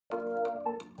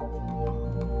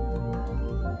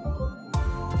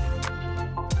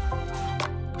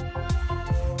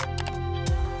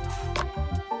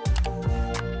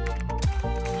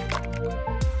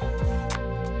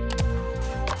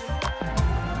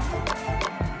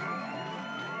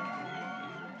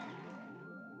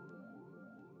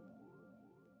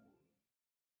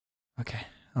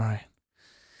Alright.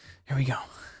 Here we go.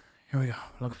 Here we go.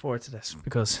 Look forward to this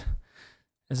because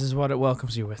this is what it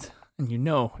welcomes you with. And you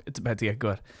know it's about to get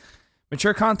good.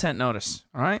 Mature content notice,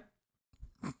 alright?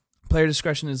 Player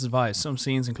discretion is advised. Some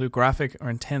scenes include graphic or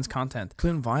intense content,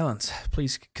 including violence.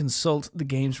 Please consult the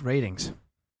game's ratings.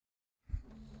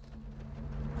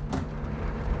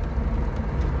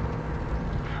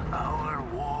 Our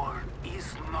war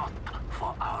is not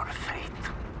for our fate.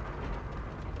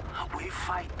 We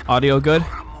fight Audio good? to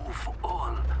remove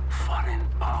all foreign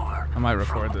power I might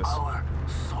record from this. our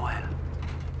soil.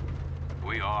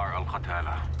 We are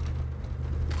Al-Qatala.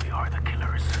 We are the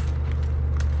killers.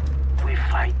 We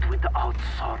fight without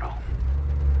sorrow.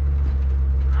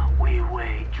 We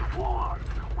wage war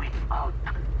without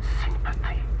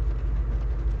sympathy.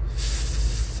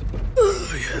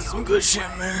 Oh, yeah, some good shit,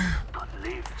 man. To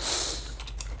live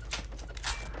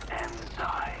and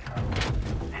die.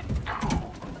 A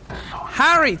true soul.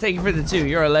 Harry, thank you for the 2.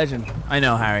 You're a legend. I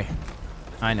know, Harry.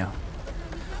 I know.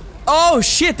 Oh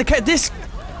shit! This.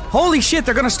 Holy shit!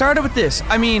 They're gonna start it with this.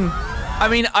 I mean,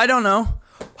 I don't know.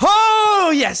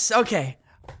 Oh yes. Okay.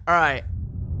 All right.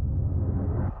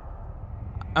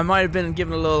 I might have been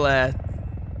given a little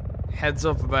heads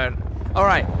up about it. All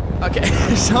right. Okay.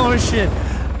 So much shit.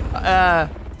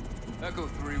 Echo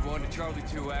 3-1 to Charlie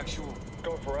 2 actual.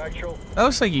 Go for actual. That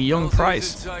looks like a young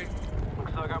Price.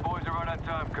 Looks like our boys are right on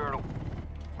time, Colonel.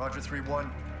 Roger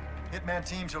 3-1. Hitman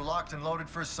teams are locked and loaded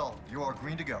for assault. You are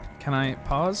green to go. Can I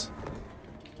pause?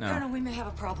 No. Colonel, we may have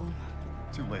a problem.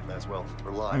 Too late, Laswell.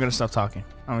 We're live. I'm gonna stop talking.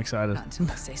 I'm excited. Not until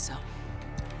I say so.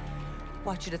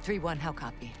 Watch it at 3-1, how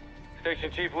copy?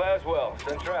 Station Chief Laswell,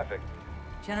 send traffic.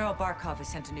 General Barkov has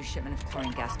sent a new shipment of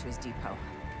chlorine gas to his depot.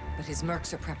 But his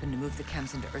mercs are prepping to move the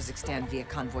chems into Urzikstan via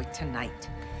convoy tonight.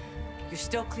 You're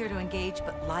still clear to engage,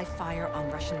 but live fire on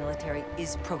Russian military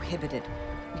is prohibited.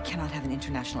 We cannot have an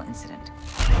international incident.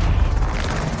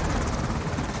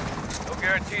 No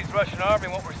guarantees Russian army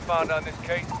won't respond on this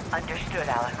case. Understood,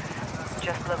 Alex.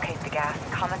 Just locate the gas,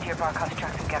 commandeer Barkov's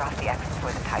trucks, and get off the exit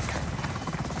before the tide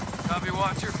turns. Copy,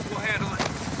 Watcher. We'll handle it.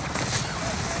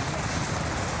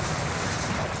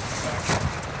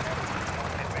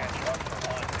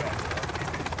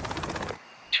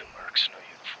 Two mercs, no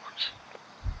uniforms.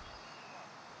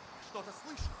 Что-то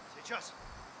слышу. Сейчас.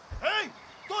 Эй!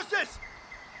 Кто здесь?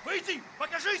 Выйди!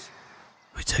 Покажись!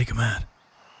 We take him out.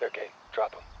 Okay,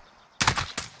 drop him.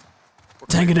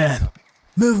 Tank it in.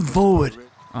 Moving forward.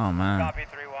 Oh man. Copy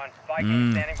 3-1.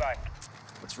 Viking standing by.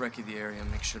 Let's recce the area and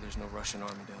make sure there's no Russian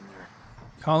army down there.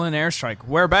 Call in airstrike.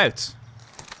 Whereabouts?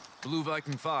 Blue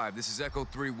Viking 5, this is Echo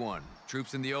 3-1.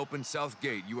 Troops in the open, south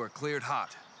gate. You are cleared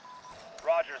hot.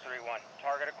 Roger 3-1.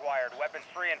 Target acquired. Weapons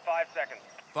free in 5 seconds.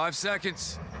 5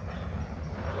 seconds.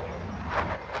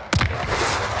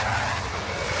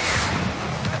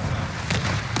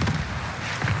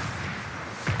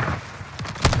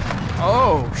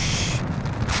 Oh shh.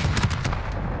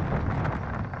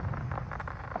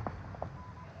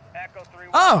 Echo 3-1.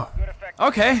 Oh. Good effect.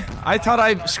 Okay. I thought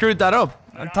I screwed that up.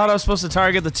 I thought I was supposed to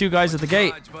target the 2 guys at the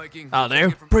gate. Oh,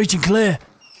 there. Breaching clear.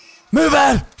 Move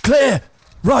out. Clear.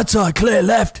 Right side clear.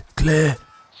 Left clear.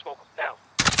 Smoke him down.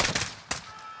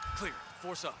 Clear.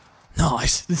 Force up.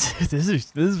 Nice. This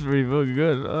is pretty fucking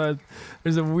good.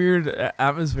 There's a weird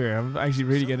atmosphere. I'm actually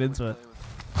really getting into it.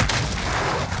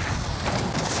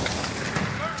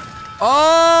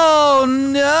 Oh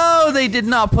no! They did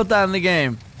not put that in the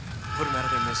game. Put him out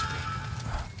of their misery.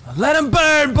 Let him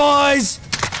burn, boys!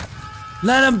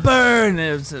 Let him burn!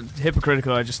 It was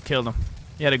hypocritical. I just killed him.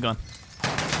 He had a gun.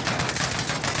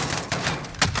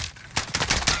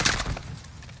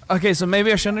 Okay, so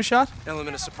maybe I shouldn't have shot?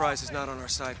 Element of surprise is not on our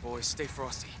side, boys. Stay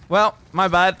frosty. Well, my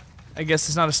bad. I guess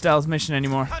it's not a stealth mission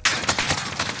anymore.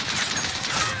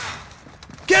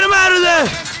 Get him out of there!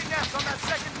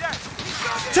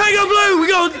 Tango Blue! We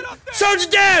go! Sergeant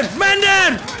down! Man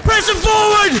down! Press him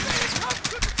forward!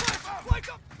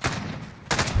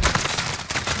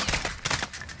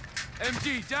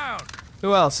 MD down!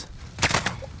 Who else?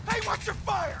 Hey, watch your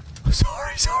fire!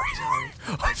 Sorry.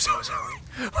 I'm so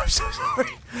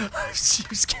sorry.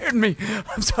 You scared me.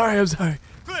 I'm sorry.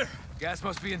 Clear! Gas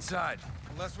must be inside.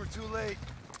 Unless we're too late.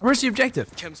 Where's the objective?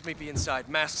 Chems may be inside.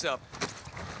 Masks up.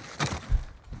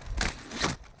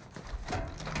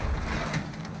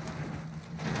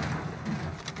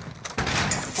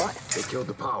 What? They killed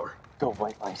the power. Go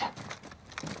white light.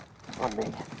 On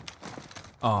me.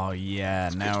 Oh yeah,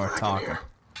 now we're talking. Here.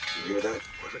 You hear that?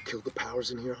 Whoever killed the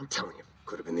powers in here, I'm telling you,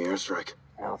 could have been the airstrike.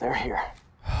 No, they're here.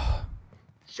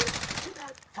 Shit, see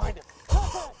that? Find him.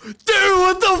 Dude,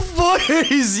 what the fuck? Are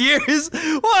you serious?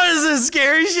 What is this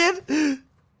scary shit?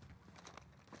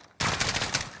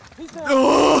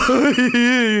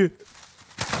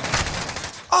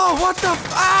 Oh, what the?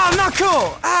 Oh, not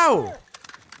cool. Ow.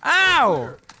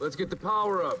 Ow. Let's get the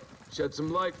power up. Shed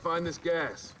some light, find this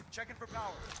gas. Checking for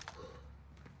power.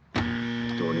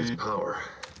 Door needs power.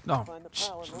 No.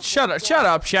 Shut up, shut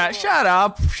up, shut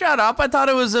up, shut up. I thought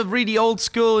it was a really old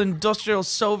school industrial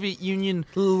Soviet Union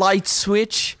light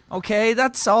switch. Okay,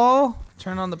 that's all.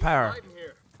 Turn on the power.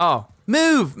 Oh,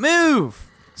 move, move.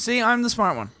 See, I'm the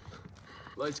smart one.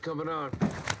 Lights coming on.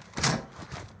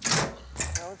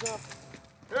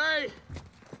 Hey!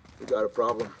 We got a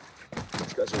problem.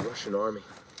 These guys are Russian army.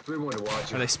 3-1 to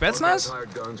watch. Are they Spetsnaz?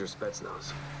 Hired guns or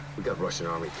Spetsnaz. We got Russian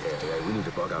army KIA. We need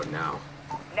to bug out now.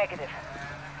 Negative.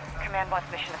 Command wants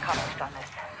mission accomplished on this.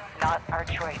 Not our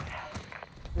choice.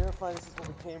 Verify this is what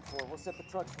we came for. We'll set the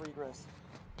trucks for egress.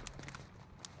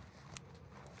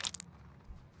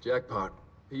 Jackpot.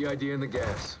 PID in the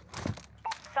gas.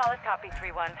 Solid copy,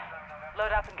 3-1.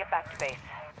 Load up and get back to base.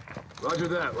 Roger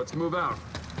that. Let's move out.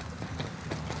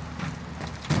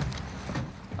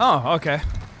 Oh, okay.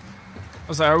 I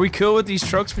was like, are we cool with these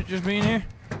trucks just being here?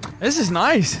 This is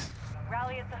nice.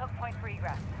 Rally at the hook point for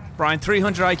egress. Brian,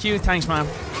 300 IQ. Thanks, man.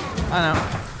 I know.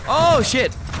 Oh,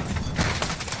 shit.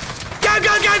 Go,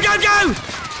 go, go, go, go!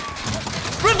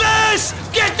 Reverse!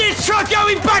 Get this truck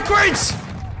going backwards!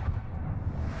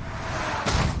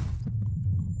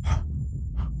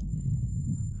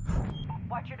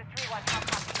 Watcher to 3-1, how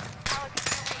copy?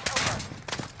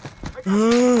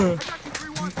 Over.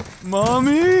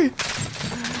 Mommy?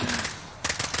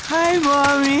 Hi,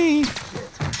 Mommy.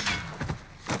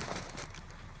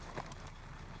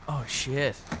 Oh,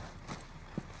 shit.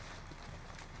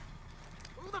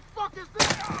 Who the fuck is this?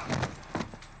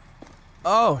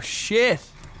 Oh, shit.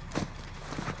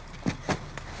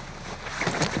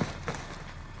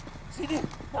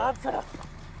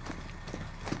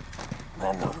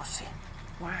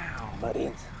 Wow.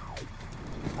 Marines.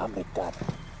 Amitat.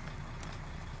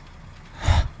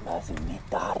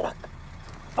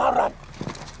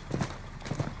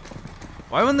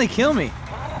 Why wouldn't they kill me?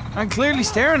 I'm clearly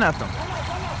staring at them.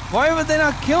 Why would they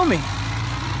not kill me?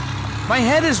 My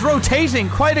head is rotating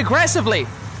quite aggressively.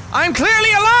 I'm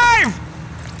clearly alive!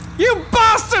 You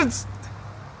bastards!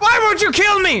 Why won't you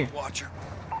kill me? Watcher.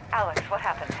 Alex, what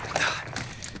happened?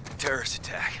 Terrorist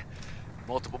attack.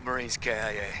 Multiple Marines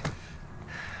KIA.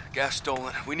 Gas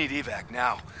stolen. We need evac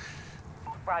now.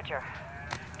 Roger.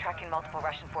 Tracking multiple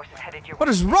Russian forces headed your way. What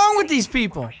is wrong with these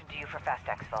people? Pushing to you for fast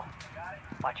exfil.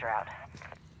 Watch her out.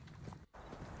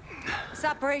 This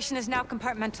operation is now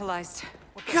compartmentalized.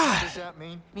 What the God. fuck does that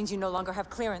mean? Means you no longer have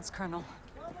clearance, Colonel.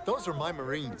 Those are my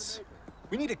Marines.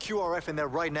 We need a QRF in there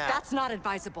right now. That's not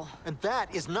advisable. And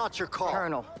that is not your call.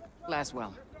 Colonel,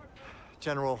 Laswell.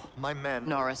 General, my men.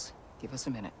 Norris, give us a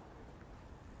minute.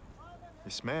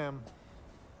 Yes, ma'am.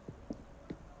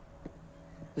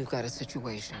 We've got a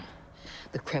situation.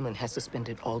 The Kremlin has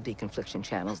suspended all deconfliction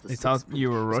channels. They thought you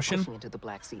were Russian? Into the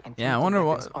Black Sea, and Yeah, I wonder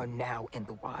what. are now in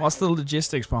the wild. What's the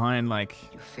logistics behind, like,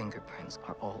 Your fingerprints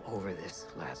are all over this,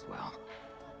 Laswell.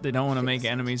 they don't want to make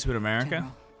enemies with America?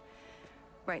 General,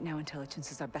 right now,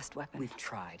 intelligence is our best weapon. We've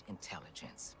tried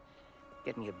intelligence.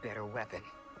 Get me a better weapon.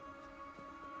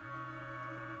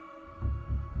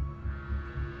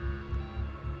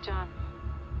 John,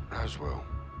 Laswell.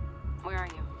 where are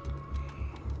you?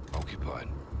 Occupied.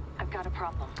 I've got a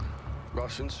problem.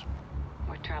 Russians?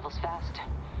 Word travels fast.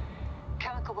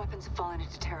 Chemical weapons have fallen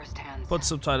into terrorist hands. Put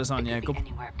subtitles on, They yeah. could Good, be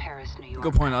anywhere, Paris, New York.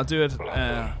 good point. I'll do it.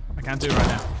 I can't do it right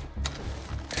now.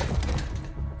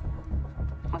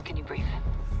 When can you brief?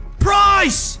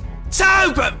 Price! It's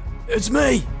open! It's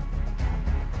me!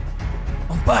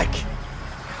 I'm back.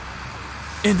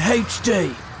 In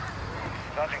HD.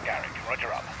 Sergeant Garrick,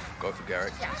 roger up. Go for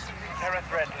Garrick. Terror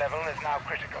threat level is now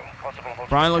critical. Possible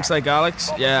Brian looks like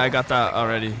Alex. Yeah, I got that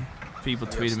already. People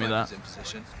tweeted me that. In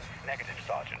position. Negative,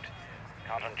 Sergeant.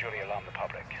 Can't unduly alarm the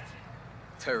public.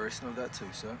 Terrorists know that too,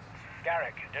 sir.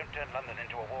 Garrick, don't turn London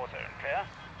into a war zone, clear?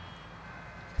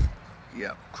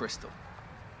 Yep, Crystal.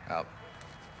 Out.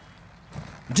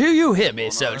 Do you hear me,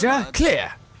 soldier?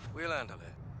 Clear. We'll handle it.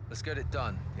 Let's get it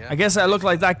done, yeah? I guess I look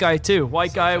like that guy too.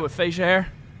 White guy with facial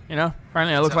hair. You know?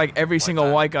 Apparently I look like every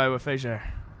single white guy with facial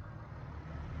hair.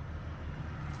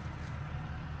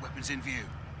 Weapons in view.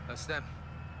 That's them.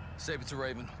 Saber to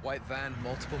Raven. White van,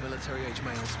 multiple military-age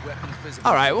males. Weapons visible.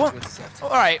 Alright, well,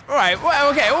 alright.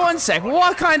 Well, okay, one sec.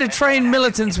 What kind of trained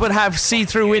militants would have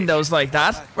see-through windows like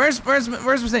that? Where's my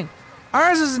thing?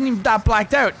 Ours isn't even that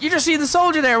blacked out. You just see the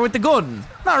soldier there with the gun.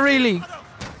 Not really.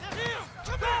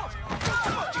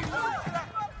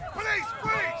 Police,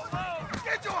 please!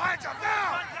 Get your hands up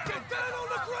now! Get down on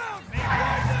the ground!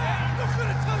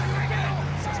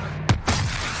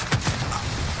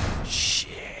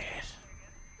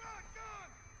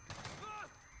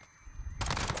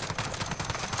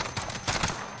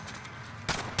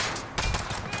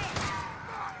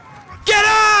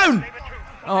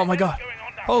 Oh my god.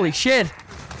 Holy shit.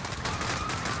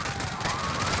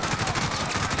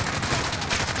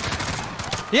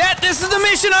 Yeah, this is the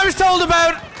mission I was told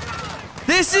about.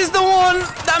 This is the one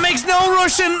that makes no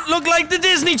Russian look like the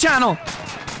Disney Channel.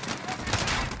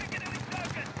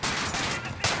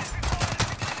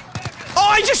 Oh,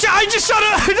 I just shot it.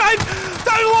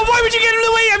 Why would you get in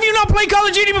the way? Have you not played Call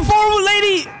of Duty before,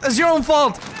 lady? That's your own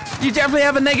fault. You definitely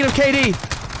have a negative KD.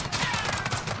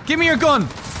 Give me your gun.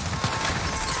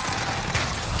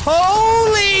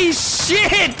 Holy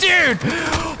shit, dude!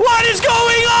 What is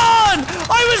going on?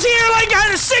 I was here like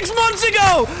 6 months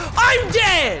ago. I'm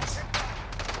dead.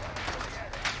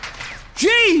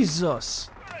 Jesus.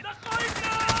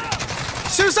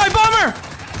 Suicide bomber.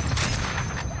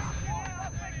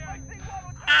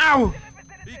 Ow.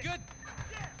 Be good.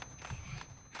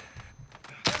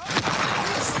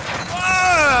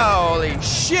 Holy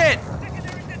shit.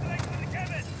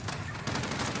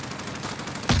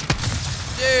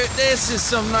 Dude, this is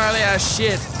some gnarly ass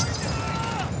shit.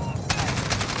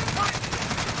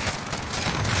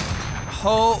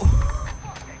 Oh,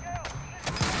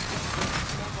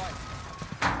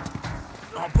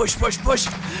 push.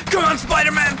 Come on,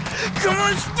 Spider-Man. Come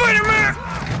on, Spider-Man.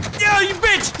 Yeah, you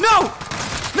bitch. No.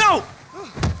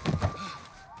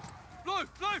 Blue.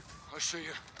 I see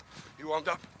you. You warmed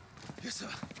up? Yes, sir.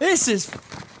 This is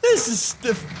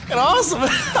fucking awesome.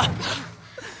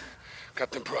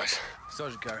 Captain Price.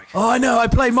 Sergeant Garrick. Oh, I know. I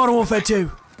played Modern Warfare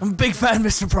 2. I'm a big fan,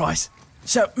 Mr. Price.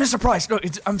 So, Mr. Price, look,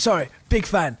 I'm sorry. Big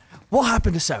fan. What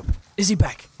happened to Soap? Is he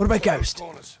back? What about Ghost?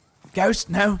 Corners. Ghost?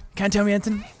 No? Can't tell me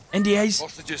anything? NDAs?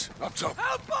 Hostages. Up top.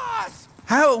 Help us!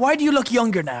 How? Why do you look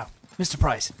younger now, Mr.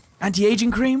 Price?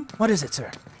 Anti-aging cream? What is it, sir?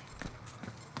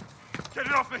 Get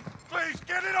it off me! Please,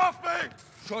 get it off me!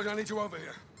 Sergeant, I need you over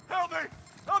here. Help me!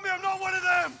 Help me, I'm not one of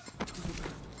them!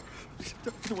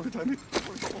 Don't want to die me.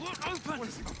 Look, open! I want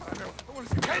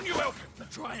to see Can you help? I'm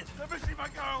trying. Let me see my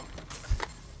girl.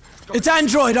 It's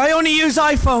Android. I only use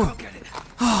iPhone. I'll get it.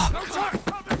 No time!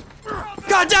 Help me!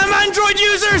 Goddamn Android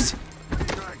users!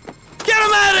 Get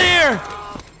them out of here!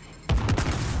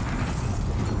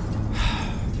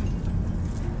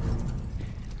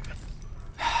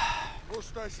 All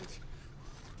stations.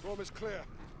 Room is clear.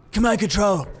 Command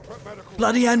control.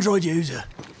 Bloody Android user.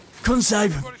 Couldn't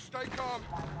save him. Stay calm.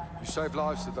 You saved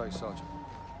lives today, Sergeant.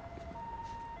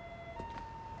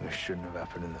 This shouldn't have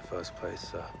happened in the first place,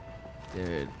 sir.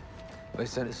 Dude. They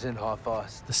sent us in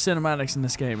half-assed. The cinematics in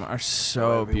this game are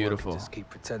so beautiful. Just keep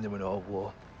pretending we're not at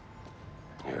war.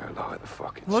 Yeah, like the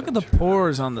fucking Look at the century.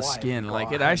 pores on the Why? skin.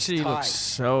 Like, it God, actually I'm looks tired.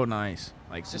 so nice.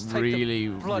 Like, Just take really,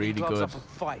 the bloody really gloves good off and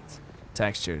fight.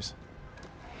 textures.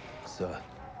 Sir.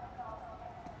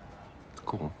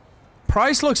 Cool.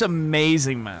 Price looks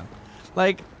amazing, man.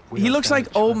 Like, he looks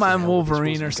like old man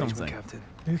Wolverine or something. Captain.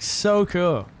 He looks so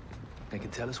cool. They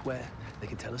can tell us where, they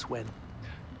can tell us when.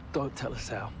 Don't tell us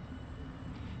how.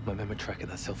 My memory tracking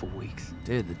that cell for weeks.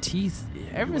 Dude, the teeth,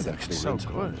 everything looks so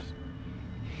good.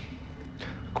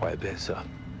 Quite a bit, sir.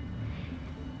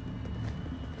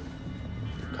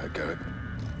 Okay, Garrett.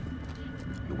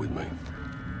 You're with me.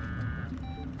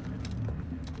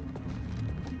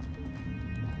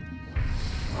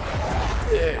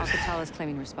 Alcatala is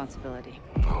claiming responsibility.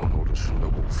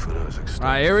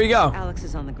 Alright, here we go. Alex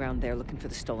is on the ground there looking for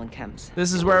the stolen chems.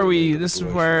 This is where my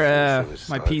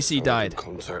PC died.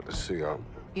 Contact the CO.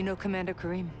 You know Commander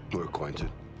Kareem? We're acquainted.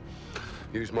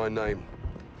 Use my name,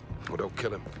 or they'll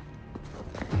kill him.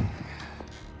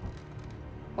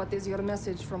 What is your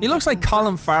message from... He looks like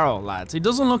Colin Farrell, lads. He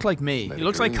doesn't look like me. He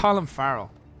looks like Colin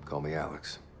Farrell. Call me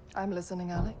Alex. I'm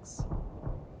listening, Alex.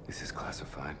 This is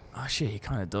classified. Oh shit, he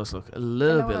kind of does look a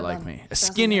little bit like me. A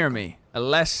skinnier me. A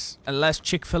less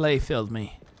Chick-fil-A filled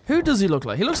me. Who does he look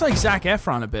like? He looks like Zac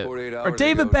Efron a bit. Or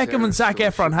David Beckham and Zac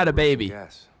Efron had a baby.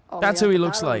 That's who he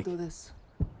looks like.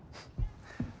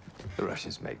 The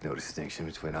Russians make no distinction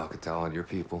between Alcatala and your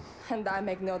people. And I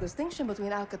make no distinction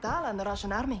between Alcatala and the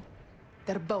Russian army.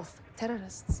 They're both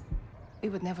terrorists. We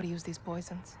would never use these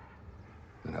poisons.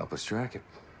 Then help us track it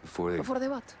before they... Before they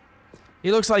what?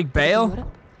 He looks like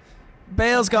Bale.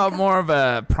 Bale's got more of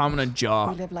a prominent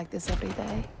jaw. We live like this every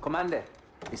day. Commander,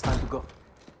 it's time to go.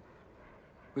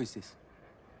 Who is this?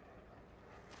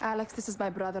 Alex, this is my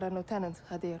brother and Lieutenant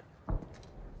Hadir.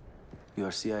 You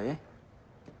are CIA?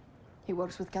 He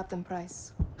works with Captain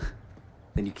Price.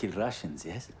 Then you kill Russians,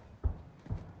 yes?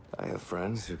 I have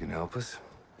friends who can help us.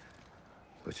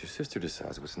 But your sister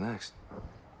decides what's next.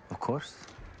 Of course.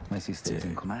 My sister is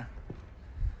in command.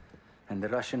 And the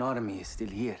Russian army is still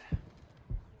here.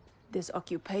 This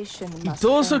occupation He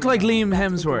does look like Liam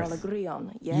Hemsworth.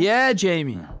 Yeah,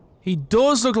 Jamie. He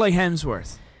does look like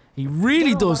Hemsworth. He really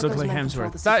You know does look Barkov's like men patrol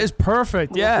the Hemsworth. That city. is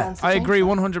perfect. We have Yeah, plans to I change agree that.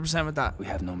 100% with that. We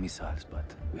have no missiles, but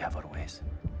we have our ways.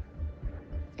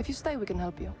 If you stay, we can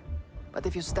help you. But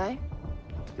if you stay,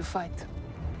 you fight.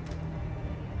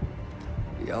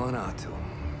 Yelling out to him.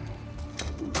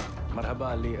 مرحبا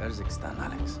Ali Urzikstan,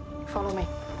 Alex. Follow me.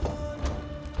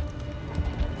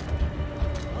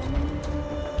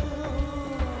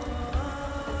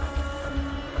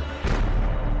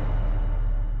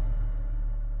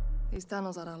 These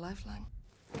tunnels are our lifeline.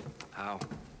 How?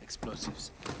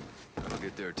 Explosives. That'll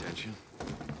get their attention.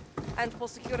 And pull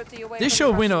security away This from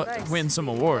should the win Russian base. win some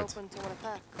Leave it awards. open to an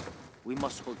attack. We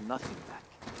must hold nothing back.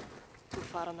 Too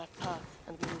far on that path,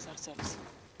 and we lose ourselves.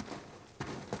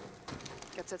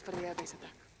 Get set for the airbase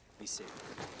attack. Be safe.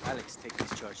 Alex, take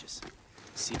these charges.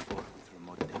 C4 with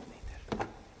remote detonator.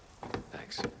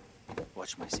 Thanks.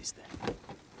 Watch my sister.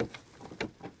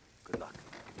 Good luck.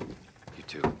 You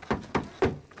too.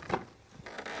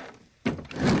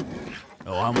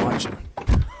 Oh, I'm watching.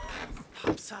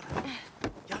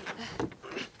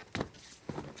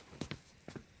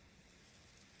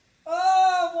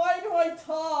 Oh, why do I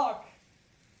talk?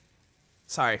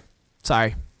 Sorry.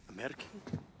 American?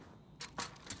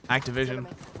 Activision.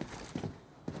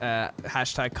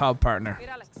 Hashtag COB partner.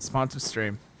 Sponsored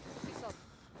stream.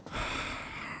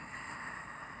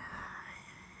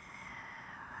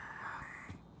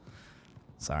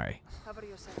 Sorry. Cover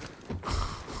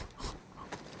yourself.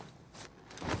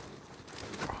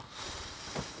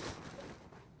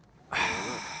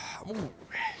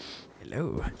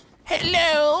 Hello.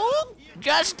 Hello?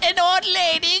 Just an old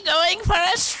lady going for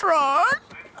a stroll?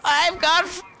 I've got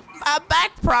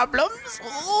back problems.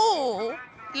 Oh,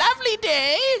 lovely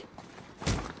day.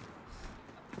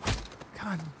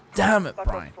 God damn it,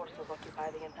 Brian.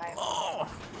 Oh.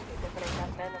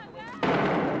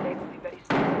 They will be very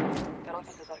soon. Their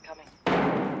officers are coming.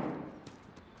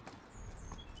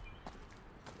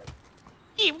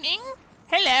 Evening.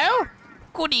 Hello.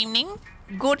 Good evening.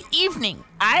 Good evening.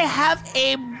 I have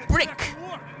a brick.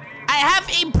 I have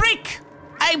a brick.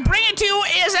 I bring it to you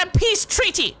as a peace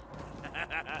treaty.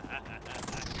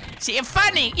 See,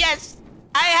 funny. Yes.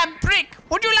 I have brick.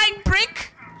 Would you like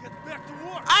brick?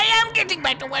 I am getting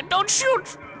back to work. Don't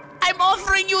shoot. I'm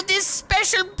offering you this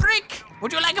special brick.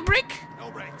 Would you like a brick?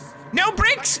 No bricks. No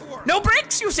bricks? No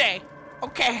bricks, you say?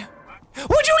 Okay.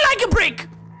 Would you like a brick?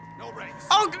 No bricks.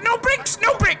 Oh, no bricks?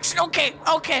 No bricks. Okay,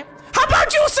 okay. How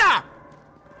about you, sir?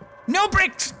 No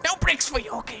bricks. No bricks for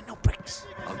you. Okay, no bricks.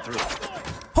 I'm through.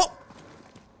 Oh.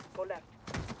 Go left.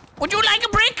 Would you like a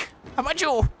brick? How about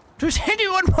you? Does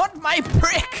anyone want my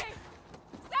brick?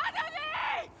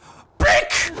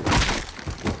 Brick!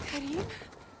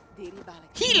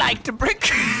 He liked a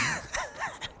brick.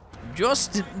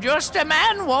 just a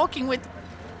man walking with...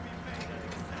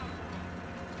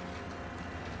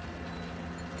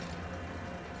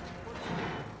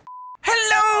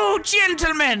 Hello,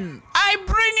 gentlemen. I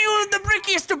bring you the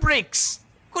brickiest of bricks.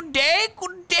 Good day,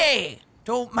 good day.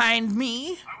 Don't mind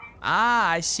me. Ah,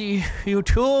 I see you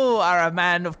too are a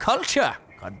man of culture.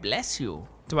 God bless you.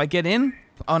 Do I get in?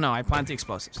 Oh no, I plant the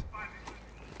explosives.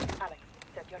 Alex,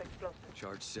 set your explosives.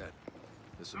 Charge set.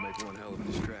 This will make one hell of a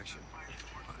distraction.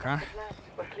 Okay.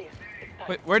 We're clear. It's time.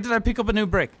 Wait, where did I pick up a new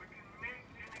brick?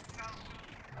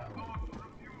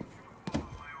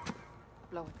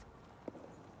 Blow it.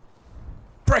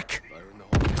 Brick! Fire in the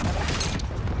hole.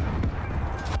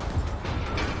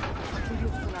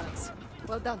 Beautiful, Alex.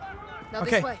 Well done. Now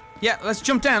Okay. this way. Yeah, let's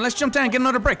jump down. Let's jump down and get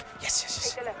another brick. Yes,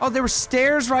 yes, yes. Oh, there were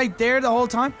stairs right there the whole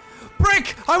time.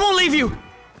 Brick! I won't leave you!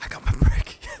 I got my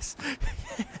brick. Yes.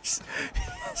 Yes.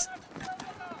 Yes.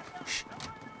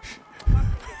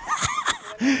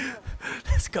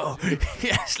 Let's go.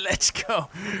 Yes, let's go.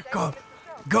 Go.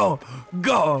 Go.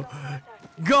 Go.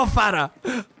 Go, Farah.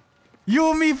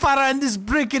 You, me, Farah, and this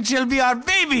brick, it shall be our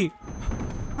baby.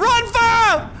 Run,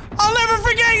 Farah! I'll never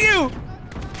forget you!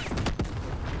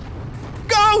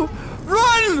 Go!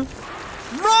 Run!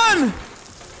 Run!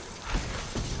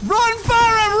 Run,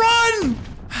 Farah, run!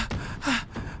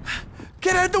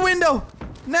 Get out the window!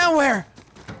 Now where?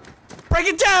 Break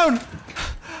it down!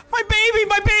 My baby,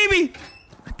 my baby!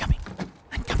 I'm coming.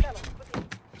 I'm coming.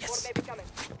 Yes.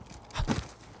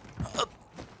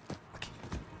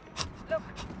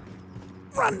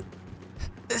 Run!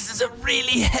 This is a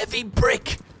really heavy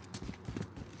brick.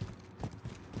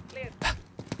 Clear.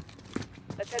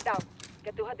 Let's head down.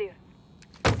 Get to Hadir.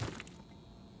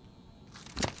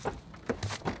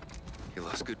 You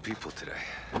lost good people today.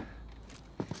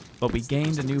 But we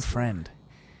gained a new friend.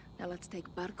 Now let's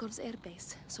take Barkov's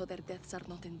airbase, so their deaths are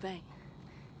not in vain.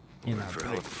 In We're our for a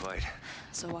hell of a fight.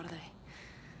 So are they.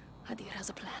 Hadir has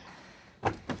a plan.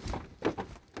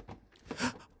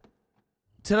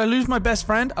 Did I lose my best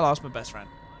friend? I lost my best friend.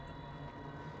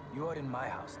 You are in my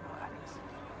house now, Alex.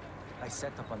 I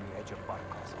set up on the edge of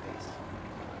Barkov's base.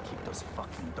 Keep those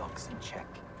fucking dogs in check.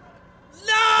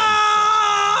 No!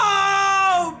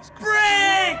 Bro!